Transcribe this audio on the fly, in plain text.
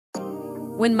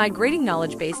When migrating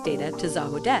knowledge base data to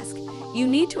Zoho Desk, you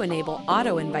need to enable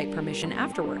auto invite permission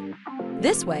afterward.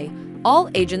 This way, all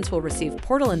agents will receive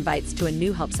portal invites to a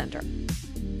new help center.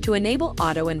 To enable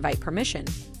auto invite permission,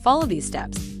 follow these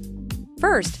steps.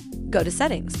 First, go to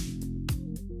Settings.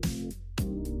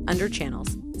 Under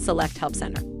Channels, select Help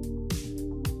Center.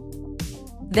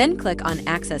 Then click on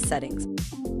Access Settings.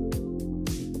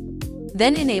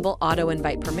 Then enable auto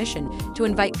invite permission to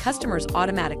invite customers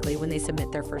automatically when they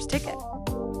submit their first ticket.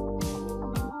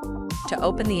 To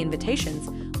open the invitations,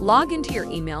 log into your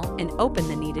email and open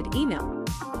the needed email.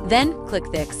 Then click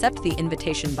the Accept the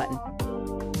Invitation button.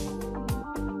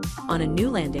 On a new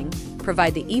landing,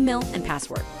 provide the email and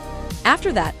password.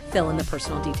 After that, fill in the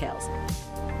personal details.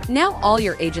 Now all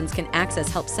your agents can access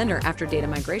Help Center after data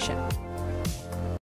migration.